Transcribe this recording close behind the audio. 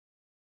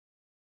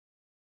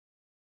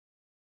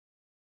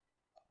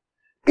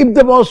If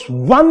there was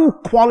one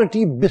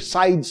quality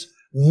besides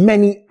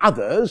many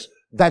others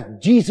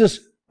that Jesus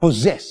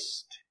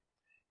possessed,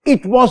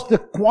 it was the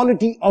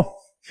quality of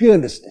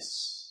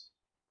fearlessness.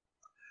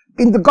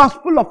 In the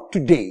Gospel of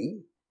today,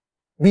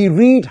 we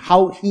read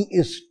how he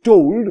is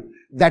told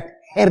that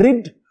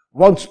Herod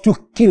wants to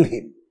kill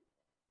him.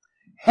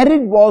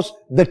 Herod was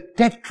the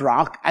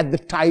tetrarch at the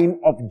time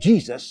of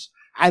Jesus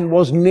and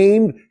was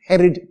named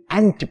Herod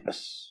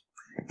Antipas.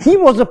 He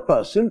was a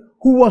person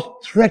who was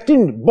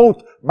threatened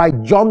both by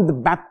John the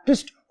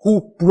Baptist,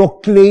 who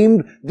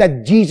proclaimed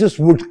that Jesus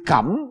would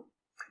come,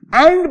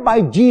 and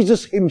by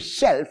Jesus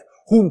himself,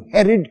 whom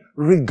Herod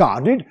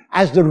regarded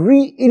as the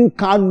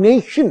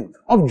reincarnation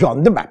of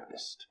John the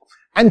Baptist.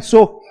 And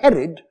so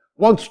Herod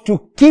wants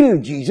to kill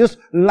Jesus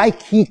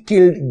like he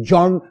killed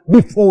John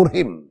before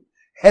him.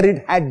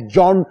 Herod had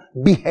John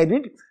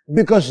beheaded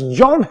because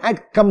John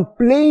had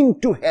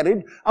complained to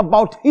Herod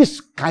about his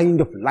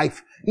kind of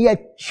life. He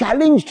had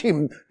challenged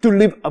him to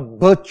live a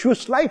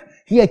virtuous life.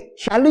 He had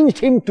challenged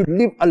him to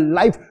live a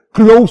life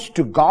close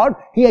to God.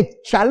 He had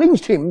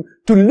challenged him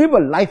to live a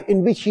life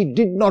in which he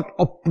did not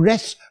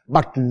oppress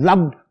but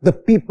loved the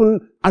people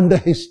under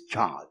his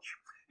charge.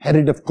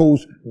 Herod, of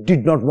course,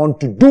 did not want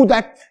to do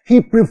that.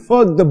 He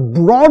preferred the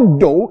broad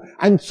door,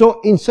 and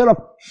so instead of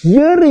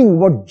hearing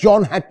what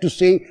John had to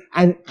say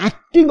and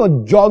acting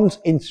on John's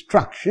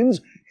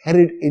instructions,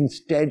 Herod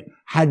instead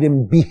had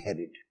him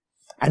beheaded.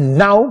 And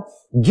now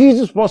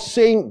Jesus was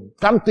saying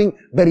something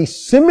very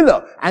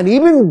similar and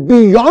even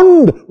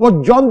beyond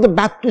what John the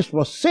Baptist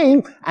was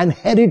saying, and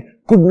Herod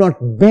could not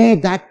bear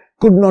that,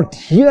 could not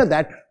hear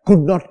that, could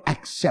not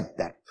accept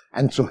that.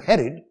 And so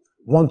Herod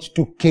wants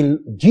to kill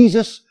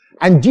Jesus,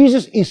 and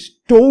Jesus is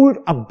told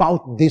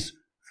about this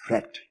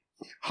threat.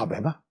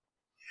 However,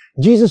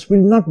 Jesus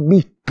will not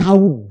be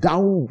cowed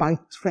down by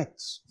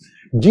threats.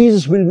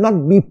 Jesus will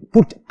not be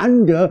put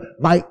under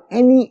by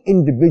any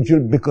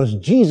individual, because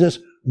Jesus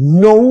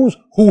knows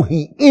who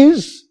he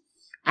is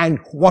and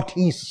what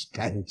he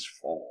stands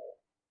for.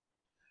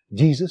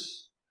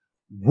 Jesus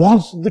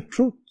was the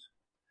truth,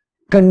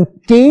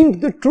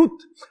 contained the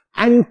truth,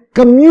 and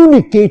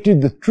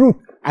communicated the truth,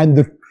 and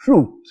the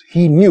truth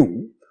he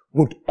knew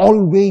would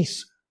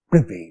always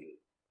prevail.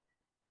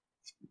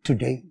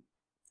 Today,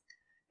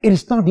 it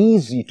is not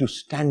easy to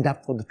stand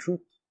up for the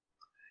truth.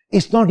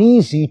 It's not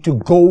easy to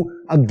go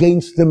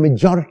against the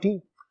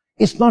majority.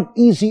 It's not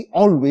easy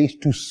always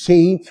to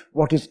say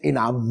what is in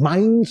our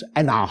minds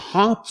and our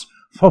hearts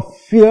for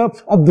fear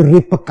of the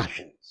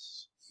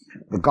repercussions.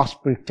 The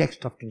gospel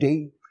text of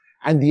today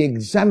and the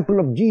example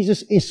of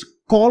Jesus is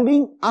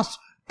calling us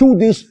to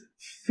this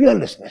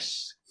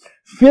fearlessness.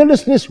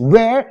 Fearlessness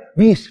where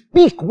we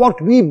speak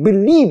what we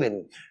believe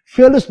in.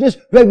 Fearlessness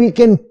where we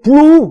can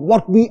prove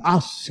what we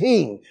are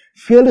saying.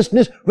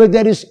 Fearlessness where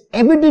there is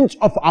evidence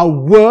of our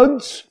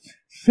words.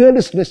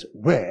 Fearlessness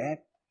where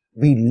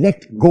we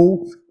let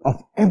go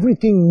of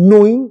everything,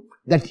 knowing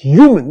that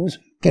humans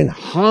can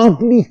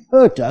hardly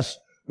hurt us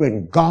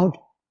when God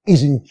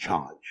is in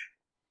charge.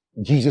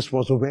 Jesus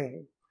was aware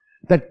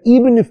that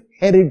even if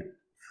Herod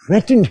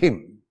threatened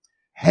him,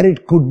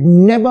 Herod could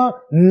never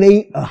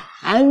lay a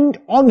hand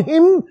on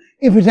him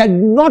if it had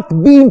not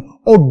been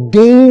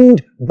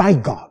ordained by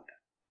God.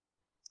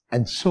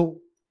 And so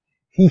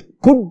he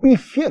could be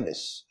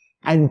fearless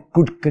and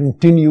could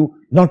continue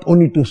not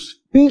only to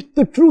speak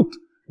the truth,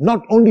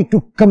 not only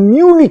to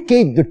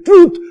communicate the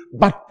truth,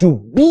 but to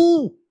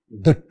be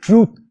the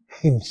truth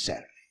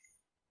himself.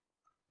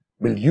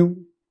 Will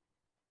you,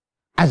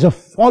 as a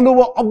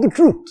follower of the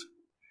truth,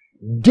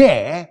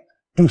 dare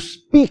to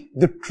speak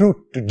the truth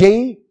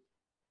today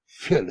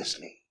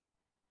fearlessly?